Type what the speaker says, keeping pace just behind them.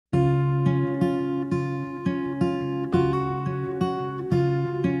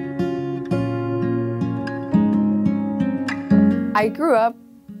I grew up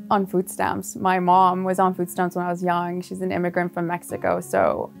on food stamps. My mom was on food stamps when I was young. She's an immigrant from Mexico.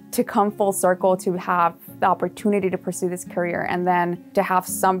 So to come full circle, to have the opportunity to pursue this career, and then to have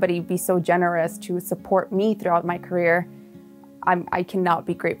somebody be so generous to support me throughout my career, I cannot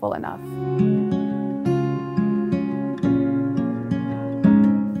be grateful enough.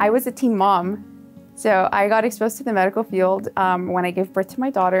 I was a teen mom. So I got exposed to the medical field when I gave birth to my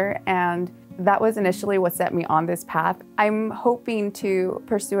daughter, and that was initially what set me on this path. I'm hoping to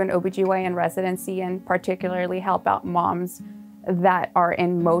pursue an OBGYN residency and particularly help out moms that are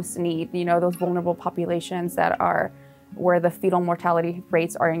in most need, you know, those vulnerable populations that are where the fetal mortality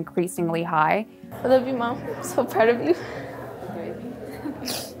rates are increasingly high. I love you, Mom. I'm so proud of you.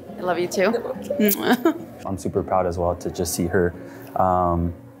 I love you too. I'm super proud as well to just see her,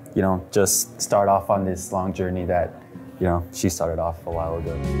 you know, just start off on this long journey that, you know, she started off a while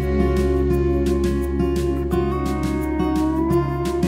ago.